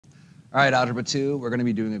All right, Algebra 2, we're going to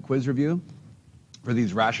be doing a quiz review for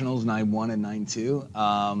these rationals, 9.1 and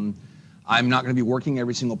 9.2. I'm not going to be working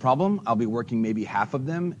every single problem. I'll be working maybe half of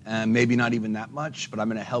them, and maybe not even that much, but I'm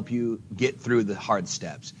going to help you get through the hard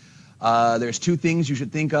steps. There's two things you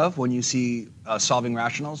should think of when you see solving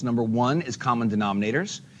rationals. Number one is common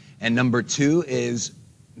denominators, and number two is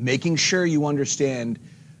making sure you understand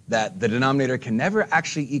that the denominator can never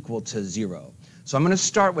actually equal to 0. So I'm going to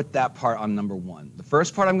start with that part on number one. The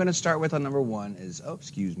first part I'm going to start with on number one is, oh,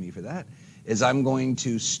 excuse me for that, is I'm going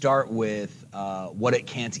to start with what it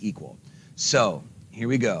can't equal. So here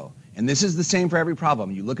we go. And this is the same for every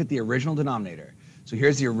problem. You look at the original denominator. So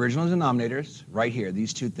here's the original denominators right here,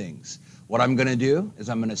 these two things. What I'm going to do is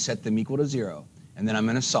I'm going to set them equal to 0, and then I'm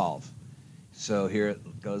going to solve. So here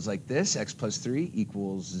it goes like this, x plus 3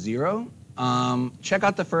 equals 0. Check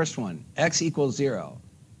out the first one, x equals 0.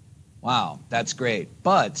 Wow, that's great.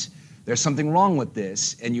 But there's something wrong with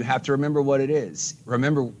this, and you have to remember what it is.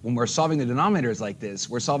 Remember, when we're solving the denominators like this,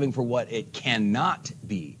 we're solving for what it cannot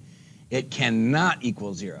be. It cannot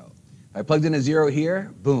equal 0. If I plugged in a 0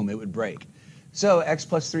 here, boom, it would break. So x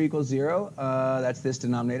plus 3 equals 0. That's this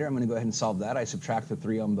denominator. I'm going to go ahead and solve that. I subtract the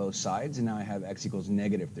 3 on both sides, and now I have x equals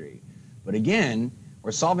negative 3. But again,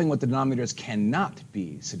 we're solving what the denominators cannot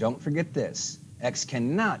be. So don't forget this. X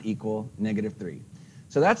cannot equal negative 3.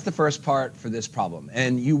 So that's the first part for this problem.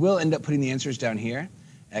 And you will end up putting the answers down here.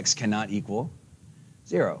 X cannot equal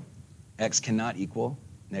 0. X cannot equal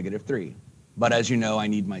negative 3. But as you know, I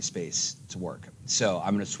need my space to work. So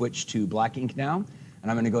I'm going to switch to black ink now.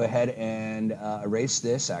 And I'm going to go ahead and erase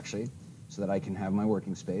this, actually, so that I can have my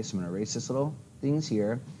working space. I'm going to erase this little things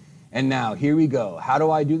here. And now, here we go. How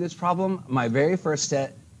do I do this problem? My very first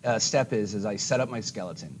step is I set up my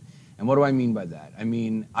skeleton. And what do I mean by that? I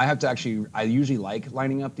mean, I usually like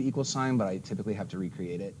lining up the equal sign, but I typically have to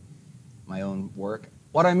recreate it, my own work.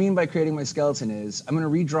 What I mean by creating my skeleton is I'm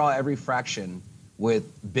going to redraw every fraction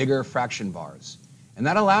with bigger fraction bars. And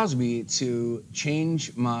that allows me to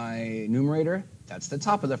change my numerator, that's the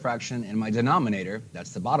top of the fraction, and my denominator,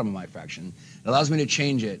 that's the bottom of my fraction. It allows me to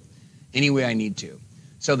change it any way I need to.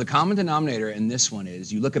 So the common denominator in this one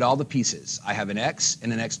is, you look at all the pieces. I have an x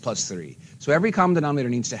and an x plus 3. So every common denominator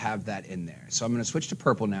needs to have that in there. So I'm going to switch to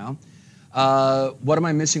purple now. What am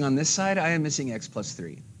I missing on this side? I am missing x plus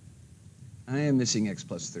 3. I am missing x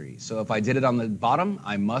plus 3. So if I did it on the bottom,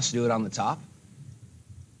 I must do it on the top.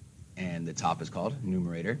 And the top is called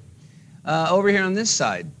numerator. Over here on this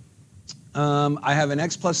side, I have an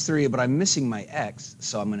x plus 3, but I'm missing my x.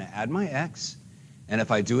 So I'm going to add my x. And if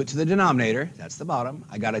I do it to the denominator, that's the bottom.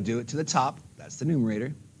 I got to do it to the top. That's the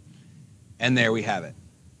numerator. And there we have it.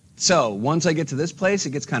 So once I get to this place,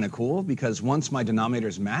 it gets kind of cool, because once my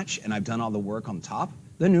denominators match and I've done all the work on top,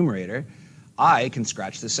 the numerator, I can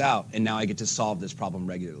scratch this out. And now I get to solve this problem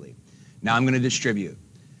regularly. Now I'm going to distribute.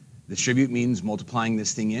 Distribute means multiplying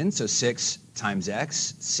this thing in. So 6 times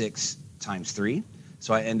x, 6 times 3.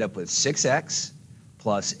 So I end up with 6x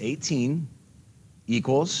plus 18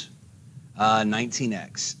 equals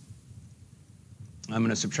 19x. I'm going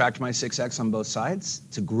to subtract my 6x on both sides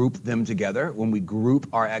to group them together. When we group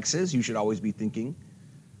our x's, you should always be thinking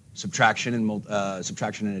subtraction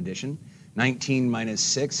and addition. 19 minus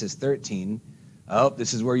 6 is 13. Oh,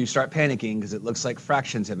 this is where you start panicking, because it looks like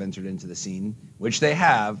fractions have entered into the scene, which they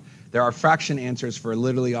have. There are fraction answers for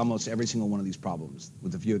literally almost every single one of these problems,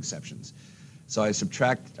 with a few exceptions. So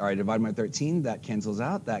I divide my 13, that cancels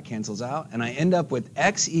out, and I end up with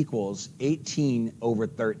x equals 18 over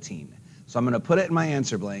 13. So I'm going to put it in my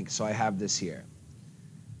answer blank, so I have this here.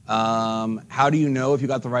 How do you know if you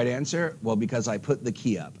got the right answer? Well, because I put the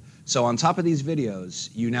key up. So on top of these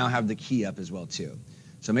videos, you now have the key up as well, too.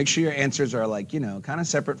 So make sure your answers are kind of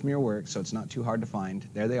separate from your work, so it's not too hard to find.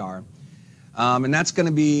 There they are. And that's going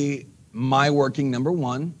to be my working number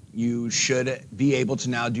one. You should be able to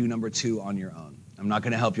now do number 2 on your own. I'm not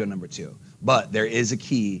going to help you on number 2, but there is a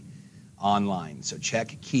key online. So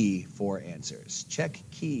check key for answers. Check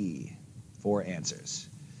key for answers.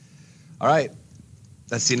 All right,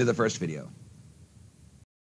 that's the end of the first video.